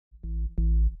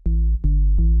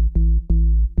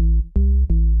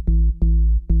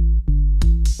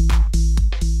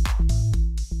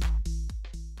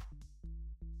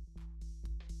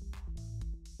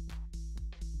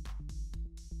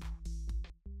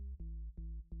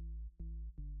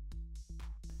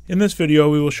In this video,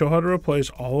 we will show how to replace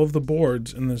all of the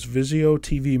boards in this Vizio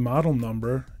TV model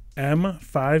number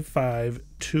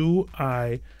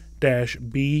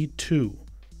M552I-B2.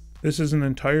 This is an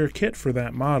entire kit for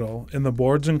that model, and the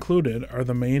boards included are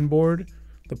the main board,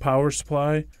 the power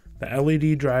supply, the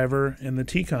LED driver, and the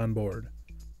T-Con board.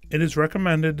 It is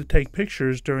recommended to take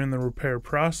pictures during the repair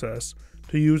process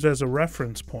to use as a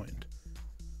reference point.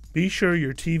 Be sure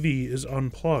your TV is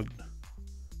unplugged.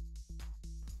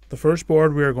 The first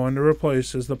board we are going to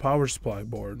replace is the power supply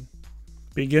board.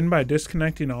 Begin by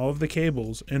disconnecting all of the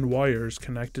cables and wires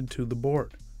connected to the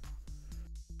board.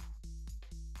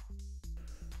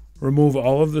 Remove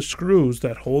all of the screws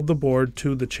that hold the board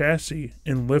to the chassis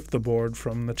and lift the board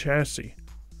from the chassis.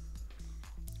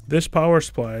 This power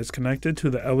supply is connected to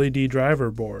the LED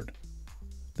driver board.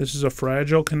 This is a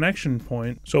fragile connection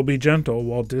point, so be gentle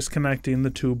while disconnecting the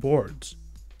two boards.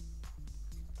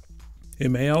 It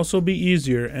may also be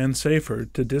easier and safer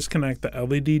to disconnect the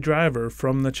LED driver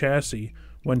from the chassis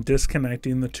when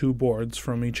disconnecting the two boards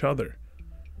from each other.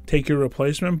 Take your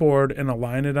replacement board and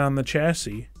align it on the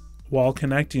chassis while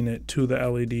connecting it to the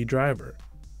LED driver.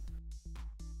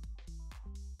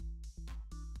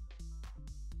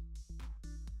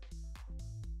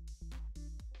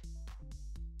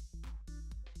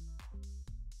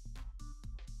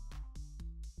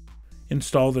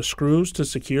 Install the screws to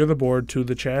secure the board to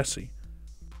the chassis.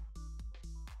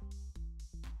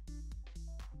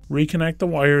 Reconnect the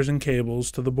wires and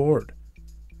cables to the board.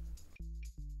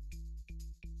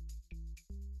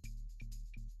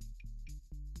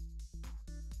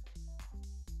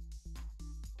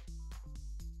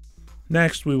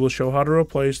 Next, we will show how to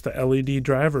replace the LED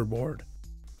driver board.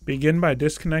 Begin by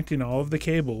disconnecting all of the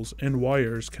cables and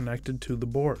wires connected to the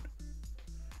board.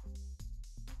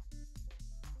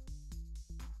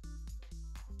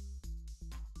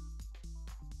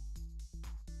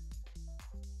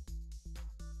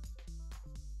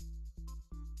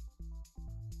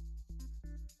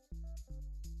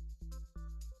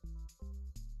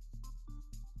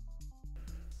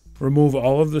 Remove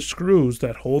all of the screws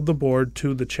that hold the board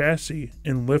to the chassis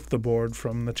and lift the board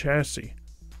from the chassis.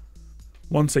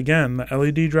 Once again, the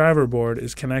LED driver board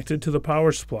is connected to the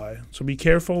power supply, so be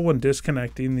careful when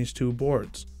disconnecting these two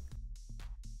boards.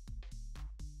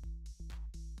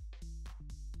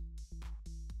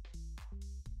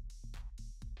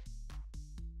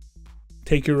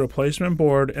 Take your replacement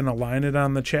board and align it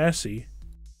on the chassis.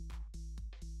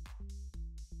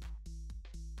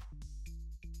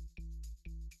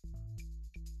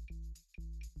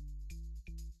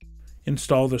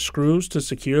 Install the screws to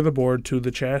secure the board to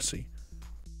the chassis.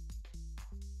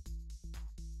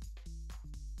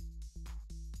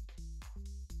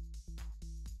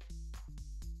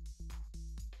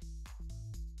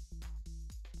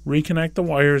 Reconnect the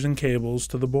wires and cables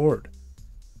to the board.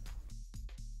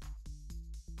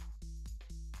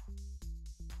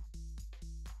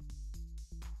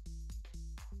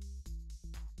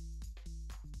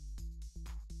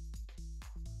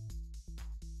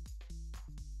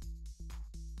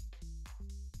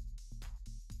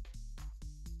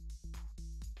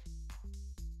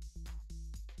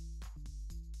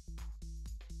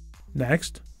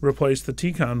 Next, replace the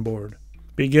T-Con board.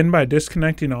 Begin by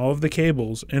disconnecting all of the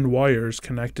cables and wires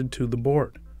connected to the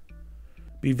board.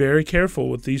 Be very careful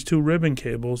with these two ribbon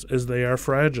cables as they are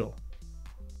fragile.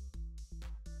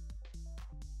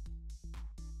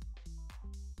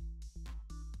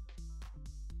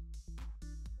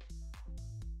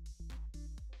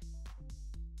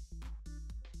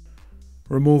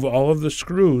 Remove all of the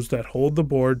screws that hold the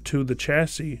board to the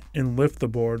chassis and lift the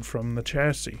board from the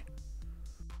chassis.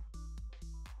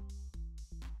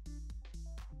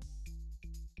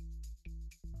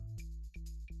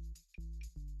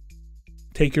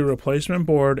 Take your replacement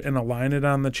board and align it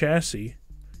on the chassis.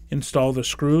 Install the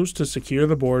screws to secure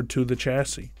the board to the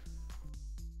chassis.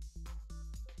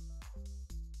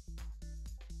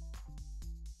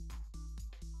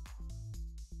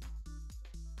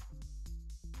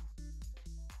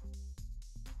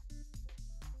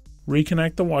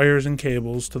 Reconnect the wires and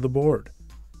cables to the board.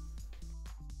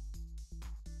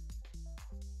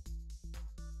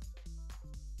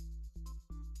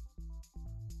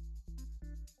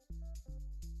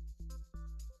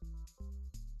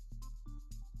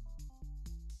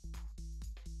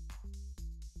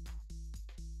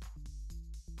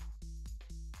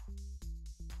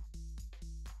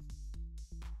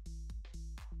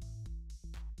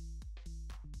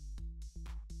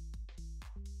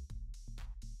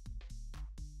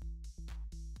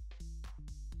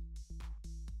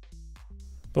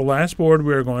 The last board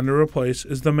we are going to replace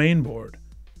is the main board.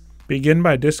 Begin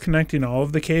by disconnecting all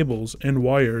of the cables and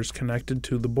wires connected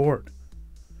to the board.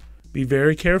 Be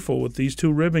very careful with these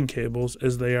two ribbon cables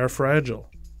as they are fragile.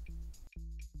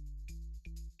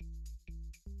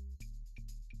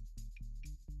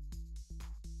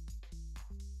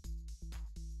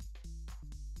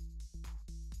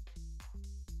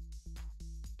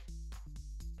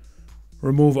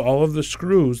 Remove all of the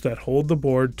screws that hold the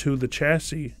board to the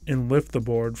chassis and lift the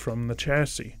board from the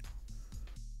chassis.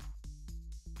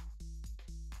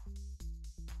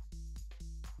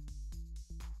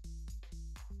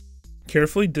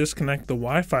 Carefully disconnect the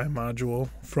Wi-Fi module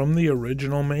from the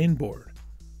original main board.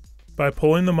 By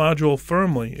pulling the module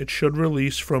firmly, it should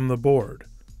release from the board.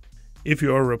 If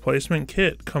your replacement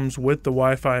kit comes with the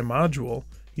Wi-Fi module,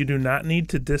 you do not need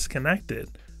to disconnect it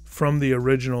from the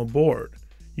original board.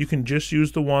 You can just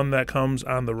use the one that comes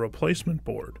on the replacement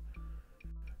board.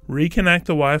 Reconnect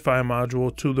the Wi-Fi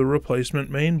module to the replacement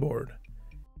main board.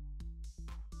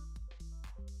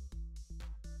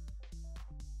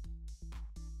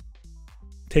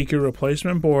 Take your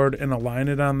replacement board and align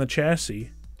it on the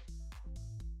chassis.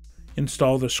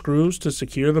 Install the screws to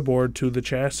secure the board to the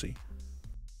chassis.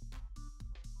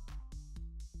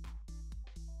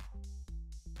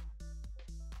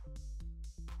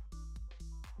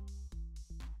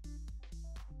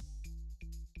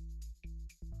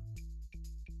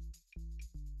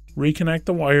 Reconnect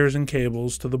the wires and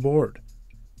cables to the board.